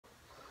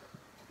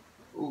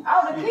Ooh,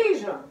 oh, the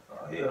Keisha.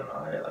 Oh, hell no,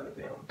 I had like a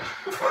damn.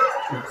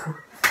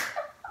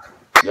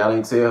 Y'all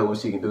ain't tell her what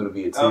she can do to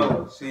be a 10.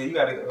 Oh, shit, you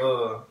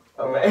gotta,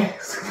 a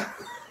mask.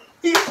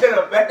 He said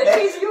a mask. The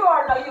Keisha, you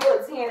already know you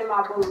a 10 in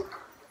my book.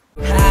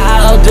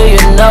 How do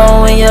you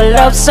know when you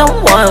love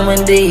someone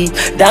when deep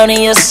down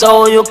in your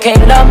soul you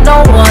can't love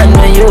no one?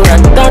 When you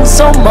done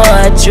so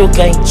much you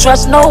can't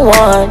trust no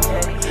one.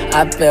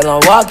 I feel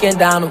I'm walking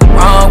down the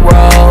wrong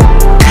road.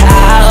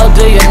 How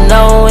do you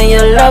know when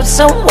you love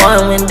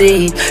someone when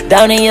deep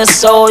down in your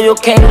soul you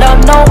can't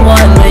love no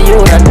one? When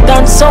you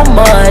done so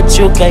much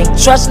you can't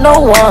trust no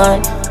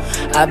one.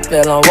 I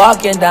feel I'm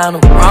walking down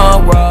the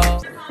wrong road.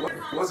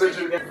 What's up,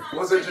 you gang?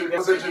 What's up, you gang?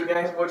 What's up, you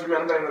gang? What you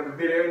man? I'm making the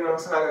video, you know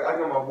what I'm saying? I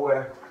got my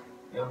boy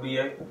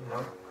LBA, you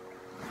know.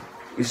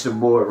 It's your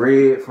boy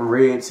Rhed from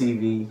Rhed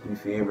TV. You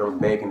feel me? I'm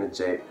back in the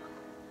jack.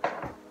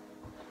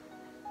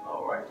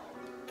 Alright.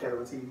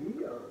 Cable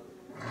TV.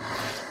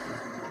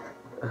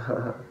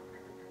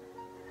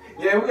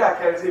 Yeah, we got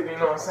cable TV, you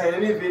know what I'm saying?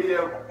 In this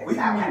video, we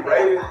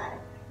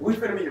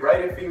finna be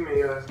rating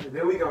females.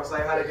 Then we gonna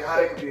say how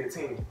they can be a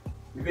team.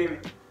 You feel me?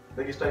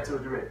 Let's get straight to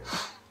it, Rhed.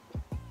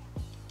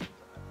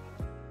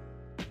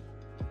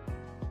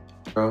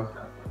 Bro.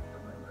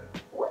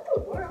 What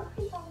the world?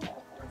 What you talking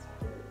about?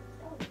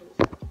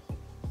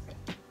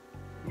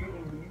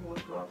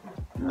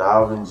 Nah, I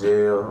was in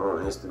jail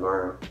on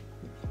Instagram.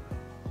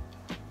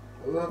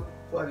 Well,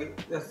 fuck it.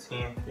 That's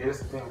 10. Yeah,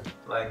 that's a 10.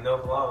 Like, no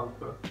vlogs,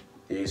 bro.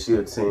 Yeah, she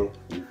a 10.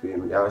 You feel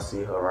me? Y'all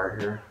see her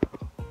right here.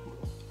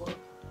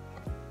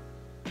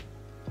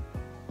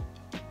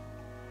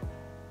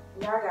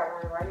 Y'all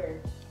got one right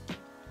here.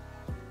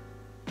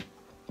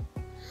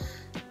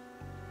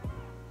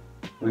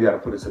 We gotta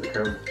put it to the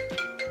camera.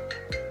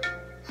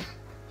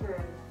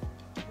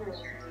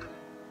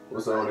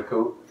 What's up with the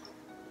coat?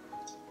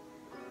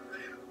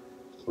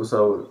 What's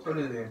up with it? What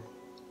is it?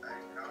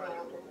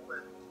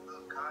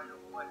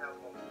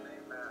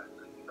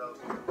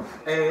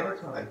 Hey,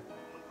 that's like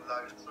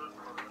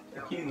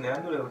Keaton, I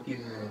knew that was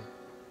Keaton.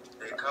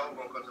 Hey, Cole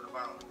gonna come to the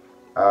phone.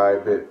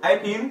 Alright, bet. Hey,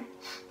 Keaton.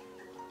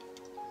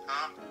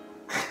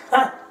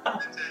 Huh?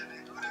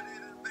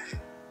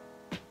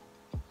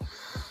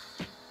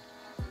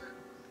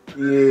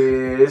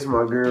 Yeah, it's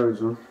my girl,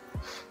 Drew.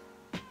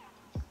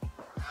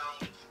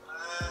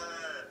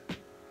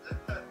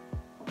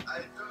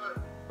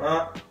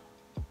 Huh?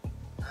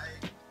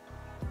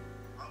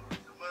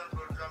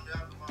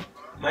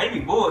 Man,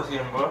 you be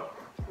bullshitting, bro.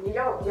 You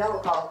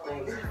don't call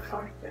things.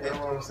 That's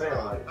what I'm saying,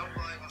 like.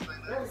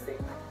 Let me see.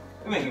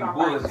 You make you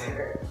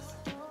bullshitting.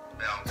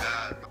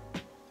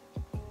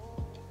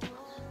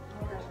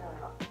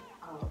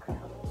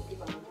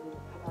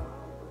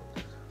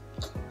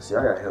 See, I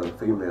got hella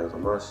females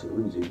on my shit.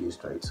 We just get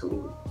straight to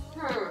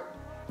it.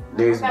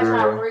 Next Next girl.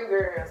 I got girl. 3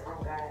 girls. Oh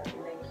God, and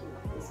they cute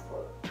as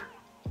fuck.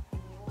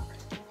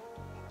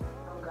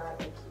 Oh God,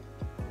 they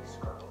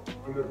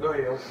cute. Go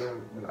ahead.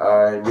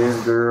 Alright, this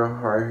girl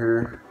right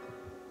here.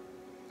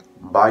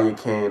 Buy your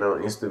can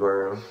on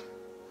Instagram.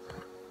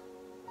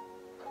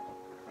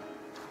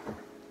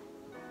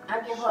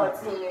 I give her a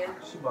 10.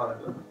 She bought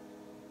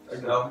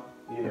it. No?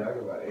 Yeah, I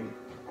give about 8.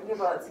 I give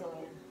her a 10.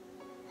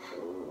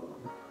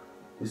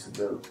 It's a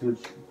better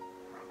picture.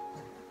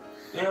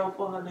 Damn,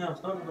 for her damn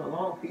stomach so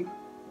long, people.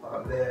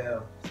 Oh,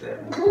 damn.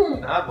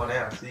 7. Nah, I go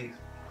down 6.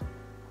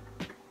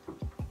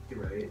 Give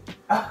her 8.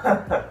 I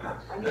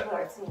give her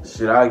a 10.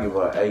 Shit, I give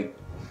her 8.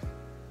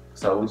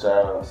 So which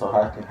y'all? So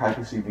how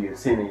can she be a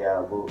 10 in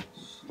y'all book?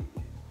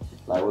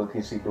 Like what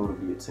can she do to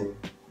be a 10?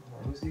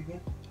 Let me see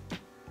again.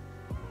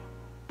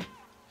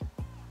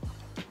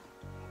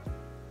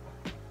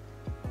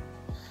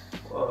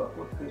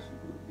 What could she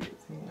do to be a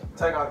 10?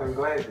 Take off them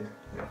glasses.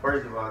 Yeah,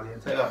 first of all,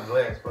 take off the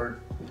glass first.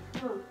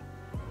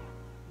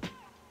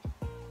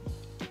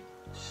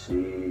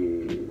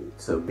 Shit,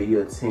 to be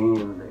a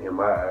 10 in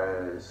my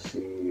eyes,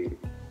 shit.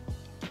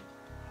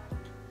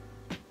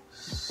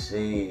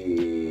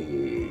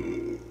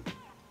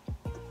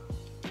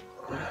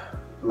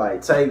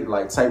 Like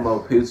take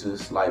more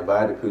pictures, like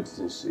body pictures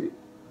and shit.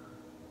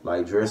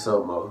 Like dress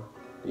up more.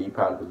 Then you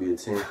probably could be a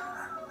 10.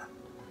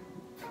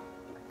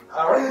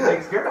 Alright,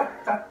 next girl.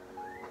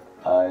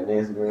 Alright,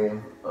 next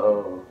girl.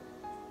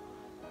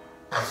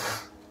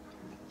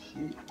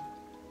 Shit.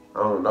 I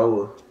don't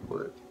know her,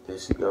 but there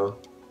she go.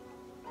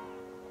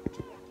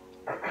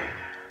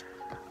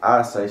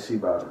 I say she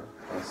about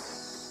a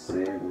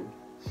 7.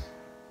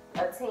 A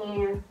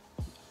 10.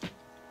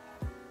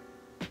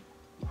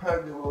 I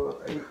give her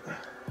 8.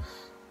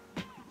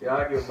 Yeah, I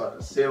give about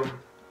a 7,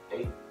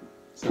 8.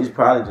 She's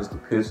probably just a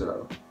picture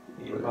though.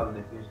 Yeah,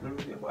 probably that picture. Let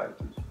me get a body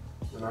picture.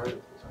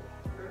 Alright.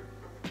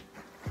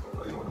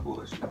 Oh, you want to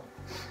bullshit?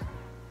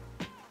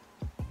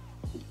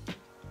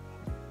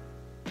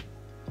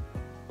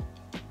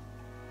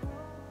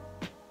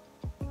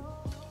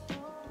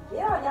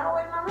 Yeah, y'all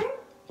waiting on me?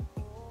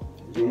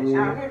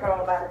 Yeah. Y'all here go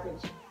about the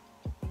picture.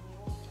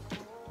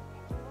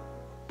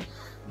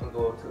 I'm gonna go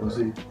up to Let's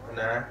see. a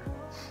 9.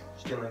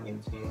 Still ain't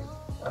getting 10.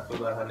 I feel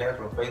like her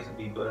natural face would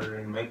be better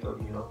than makeup,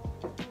 you know.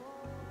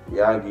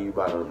 Yeah, I give you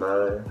about a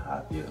 9.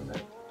 I feel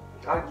that.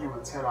 I'll give you a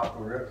 10 off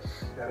the rip.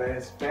 That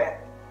ass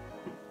fat.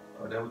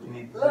 Oh, that what you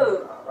need to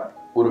Look. Alright.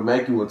 What would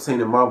make you a 10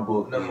 in my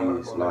book No,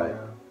 is like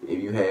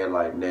if you had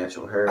like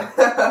natural hair,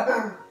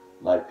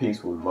 like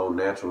pigs with more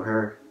natural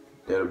hair,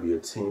 that'll be a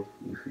 10.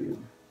 You feel me?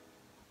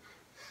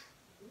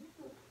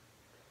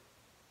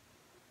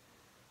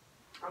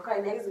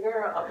 Okay, next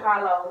girl,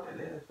 Apollo. That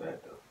is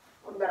fat though.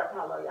 What about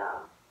Apollo,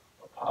 y'all?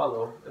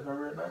 Apollo, that's her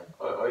real name.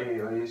 Oh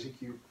yeah, she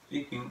cute.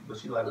 She cute, but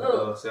she like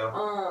Look,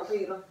 herself.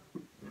 Peter.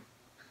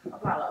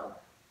 Apollo.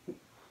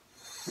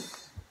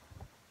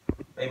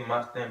 Maybe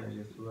my standard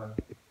is too high.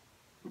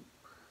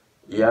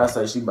 Yeah, I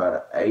say she about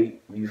an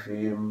 8. You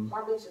feel me?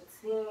 My bitch a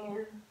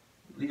 10.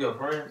 These your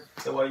friends?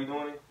 That's why you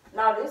doing it?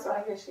 No, this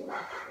right here, she my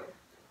friend.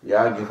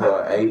 Yeah, I give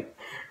her an 8.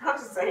 I'm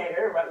just saying,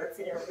 everybody a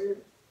 10, really.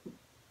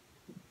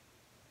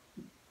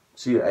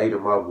 She an 8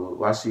 in my book.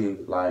 Why she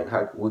like?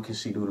 What can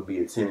she do to be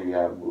a 10 in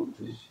y'all book?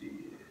 Shit.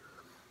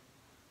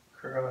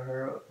 Curl her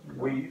hair up.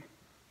 Weave.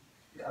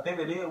 I think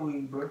they did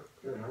weave, bro.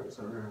 Yeah, that's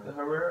a real. That's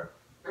her hair.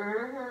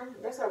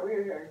 Mm-hmm. That's her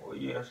weird hair. Well,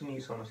 yeah, she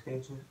needs some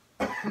extension.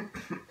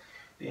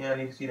 Then I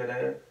need to see that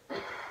ass.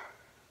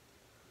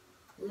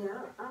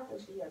 Yeah, I don't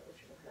think she had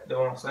picture of her. That's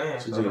what I'm saying.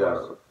 She So just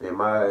got in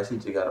my eyes. She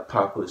just got to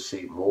pop her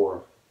shit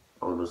more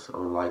on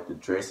like the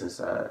dressing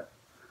side.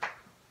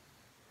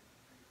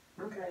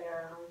 Okay,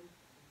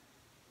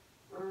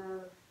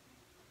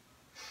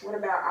 what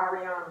about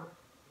Ariana?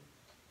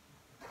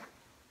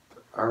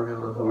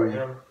 Ariana, who?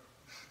 Ariana.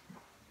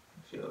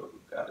 She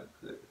got a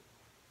good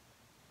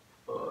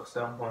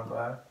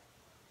 7.5.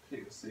 She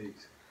a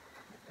 6.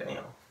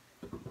 Damn.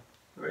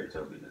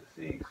 Rachel be the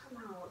 6.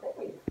 Come on, that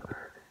be fine.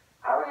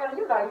 Ariana,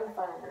 you know you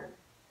fine.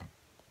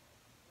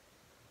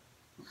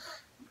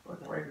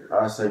 Fucking record.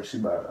 I say she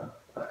about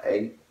a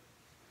 8.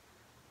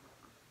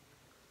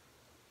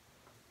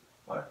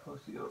 Why the fuck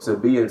she up? To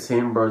be a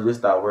 10, bro, just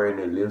start wearing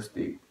that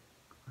lipstick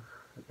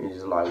and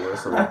just like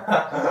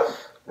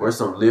wear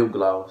some lip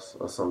gloss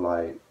or some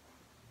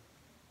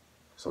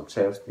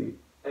chapstick.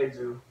 Hey,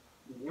 Drew,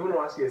 you wanna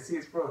watch she a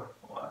 6, bro?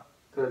 Why?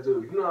 Cause,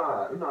 dude, you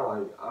know,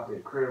 like I've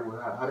been credible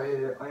with how I had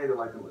it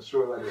like the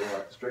short, like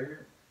the straight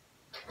hair.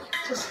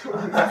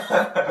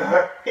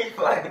 He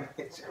playing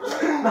bitch.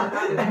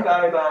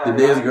 The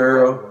next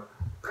girl,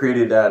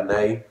 Pretty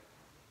Danae.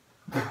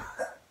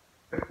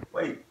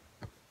 Wait.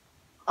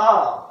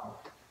 Oh.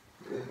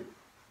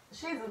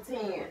 She's a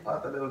 10. I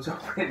thought that was your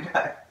pretty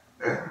night.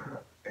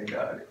 Hey,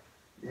 got it.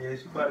 Yeah,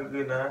 she probably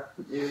good now.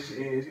 Yeah, she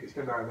is. She's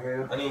down the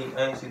hell. I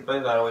ain't see the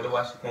place out of the way. That's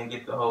why she can't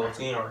get the whole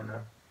 10 right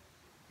now.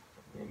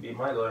 It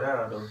might go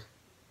down though.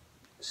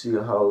 She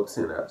a whole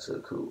 10 out to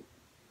cool.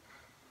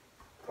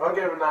 I'll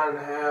give her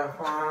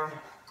 9.5.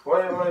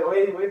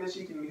 Wait that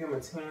she can become a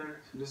 10.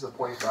 Just a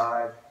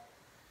 0.5.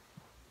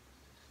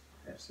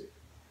 That's it.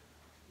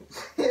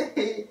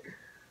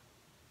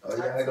 Oh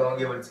yeah, I gonna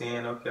give her a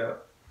 10, okay.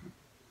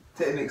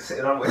 Technic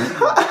said I'm with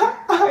you.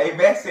 Hey,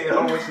 Matt said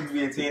I'm with you to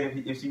be a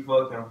 10 if she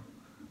fuck him.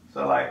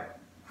 So like,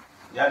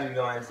 y'all just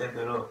go ahead and set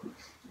that up.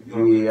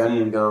 Yeah, I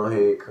need to go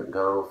ahead,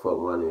 go fuck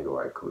my nigga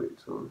right quick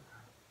too.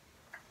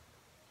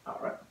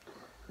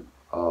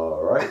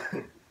 Alright.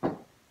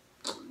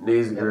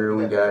 Next girl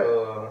we got.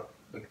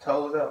 The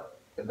toes up,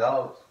 the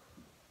dogs.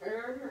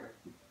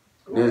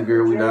 Mm-hmm. This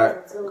girl we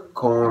got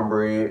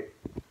cornbread.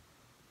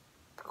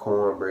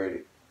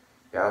 Cornbread.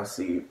 Y'all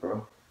see it,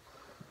 bro.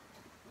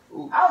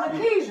 Ooh, Oh, the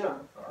Keisha.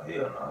 Oh,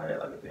 hell no, I had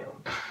like a damn.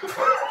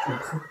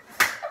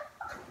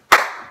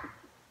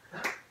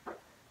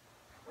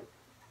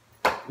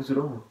 What you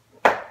doing? I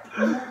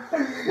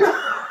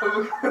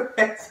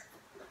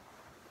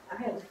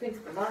had to fix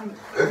the money.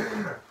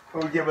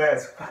 We'll give her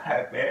ass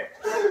 5, man.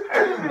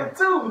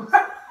 2.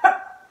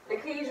 The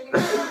Keisha, you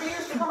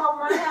used to come over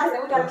my house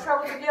and we got in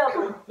trouble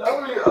together. The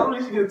only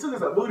she get 2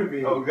 is a booty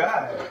beat. Oh,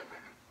 God.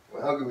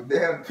 Well, I don't give a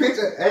damn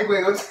picture. Ain't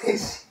gonna take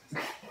shit.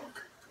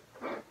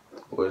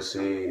 Well,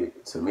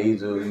 shit, to me,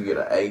 dude, you get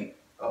an 8.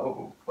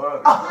 Oh,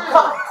 fuck.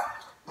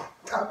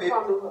 Come do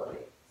her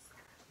next.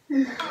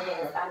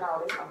 Yes, I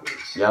know this gonna be.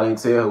 Y'all ain't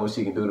tell her what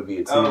she can do to be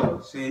a 10. Oh,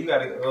 shit, you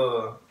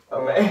gotta,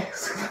 A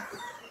mask.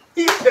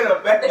 he said a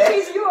The mask.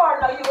 Keisha, you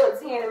already know you a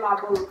 10 in my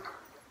book.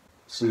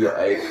 She an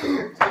 8, too.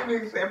 You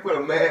niggas said put a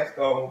mask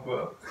on,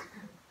 bro.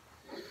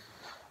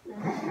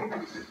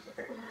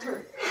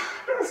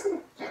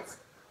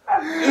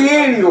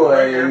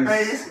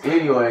 Anyways.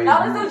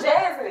 Now let's do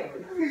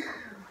Jasmine.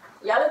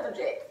 Y'all let's do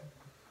Jasmine.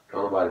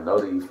 Don't nobody know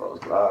these folks,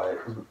 but alright.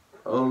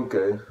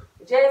 Okay.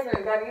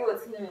 Jasmine, baby, you a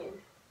 10.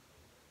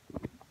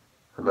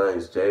 Her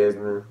name's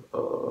Jasmine.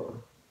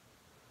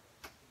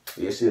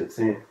 Yeah, she a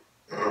 10.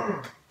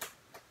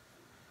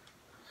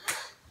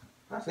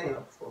 I seen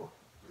her before.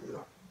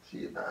 Yeah,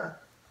 she a 9.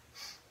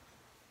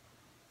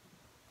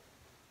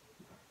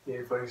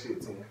 Yeah, fucking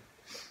shit, 10.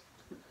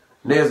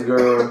 Next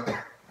girl.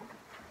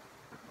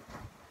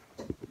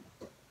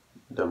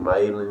 The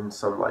Malin,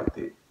 something like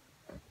that.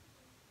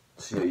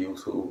 She a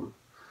YouTuber.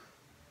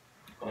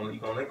 You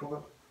gonna link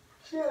her?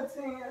 She a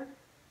 10.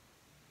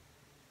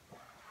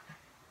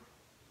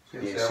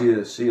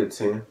 Yeah, she a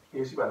 10.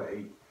 Yeah, she about an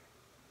 8.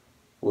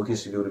 What can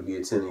she do to be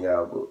a 10 in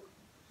y'all book?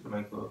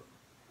 Makeup.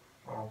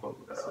 I don't fuck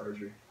with that.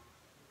 Surgery.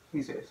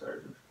 He said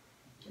surgery.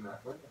 You're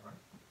not funny, right?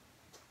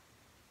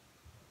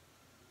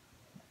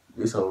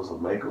 This hoe was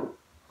some makeup.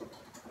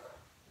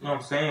 You know what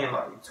I'm saying?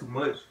 Like, too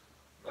much.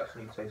 Like, she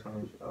need to take so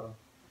much off.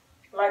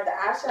 Like the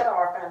eyeshadow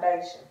or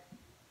foundation?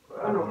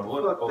 I don't know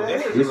what. Fuck Oh, that.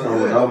 that This shit one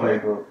with good. no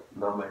makeup.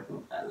 No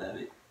makeup. I love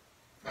it.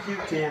 She's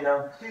 10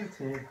 now. She's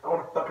 10. I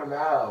want to fuck her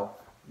now.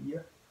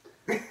 Yeah.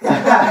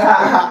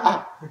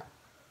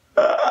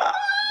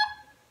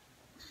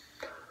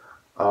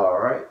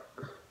 Alright.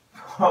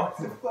 What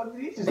the fuck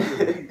did he just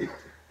do?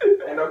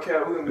 Ain't no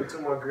cap, we're gonna do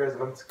 2 more girls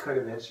and I'm just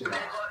cutting that shit off.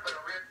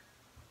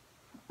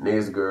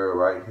 Next girl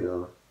right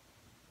here.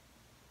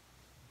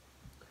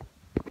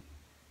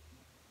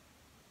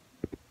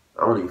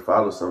 I don't even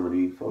follow some of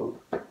these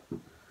folks.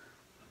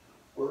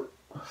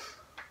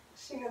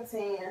 She a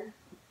 10.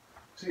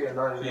 She got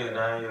 9. Yeah,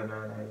 9, yeah,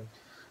 9.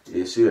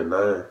 Yeah, she a 9.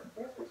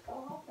 That's what's going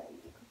on,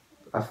 baby.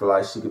 I feel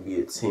like she could be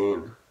a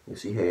 10 if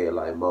she had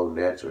like more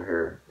natural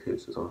hair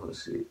pictures on her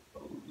shit.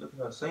 Oh, look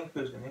at her sing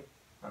picture, nigga.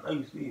 I know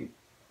you see it.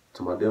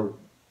 To my demo.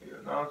 Yeah,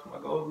 now to my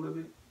goals a little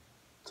bit.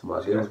 To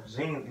my She got demo.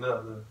 some jeans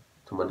left, look.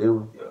 To my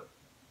demo.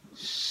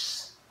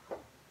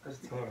 That's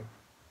 10.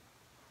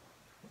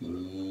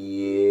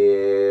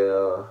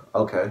 Yeah.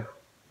 Okay.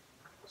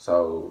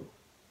 So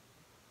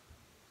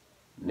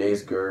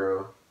next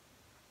girl.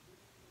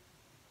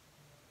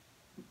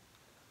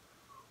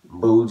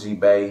 Bougie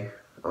Bay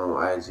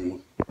on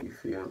IG. You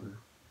feel me?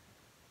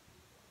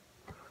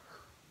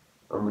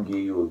 I'm gonna give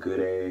you a good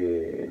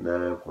ass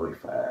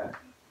 9.5.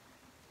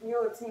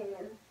 You a 10.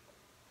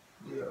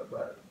 Yeah,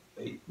 about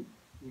 8.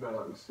 You gotta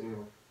let me see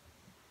him.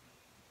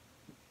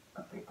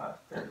 I think I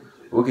stand.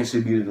 What can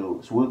she be to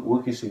do?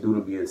 What can she do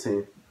to be a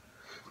 10?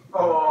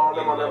 Oh,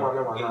 Get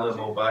a little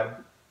more body.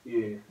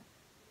 Yeah.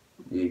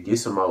 Yeah, get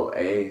some more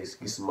ass,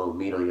 get some more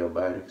meat on your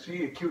body. She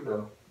is cute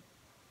though.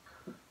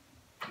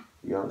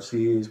 Yo,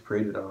 she is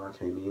pretty though, I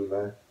can't even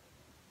lie.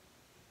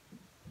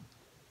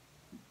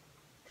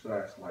 Should I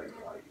like something?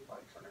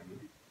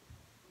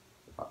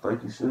 I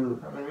think you should.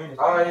 How many minutes?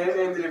 Alright, that's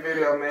the end of the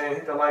video, man.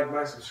 Hit the like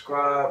button,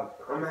 subscribe.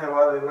 I'm gonna have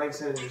all the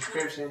links in the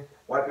description.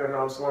 Wipe your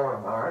nose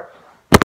slime, alright?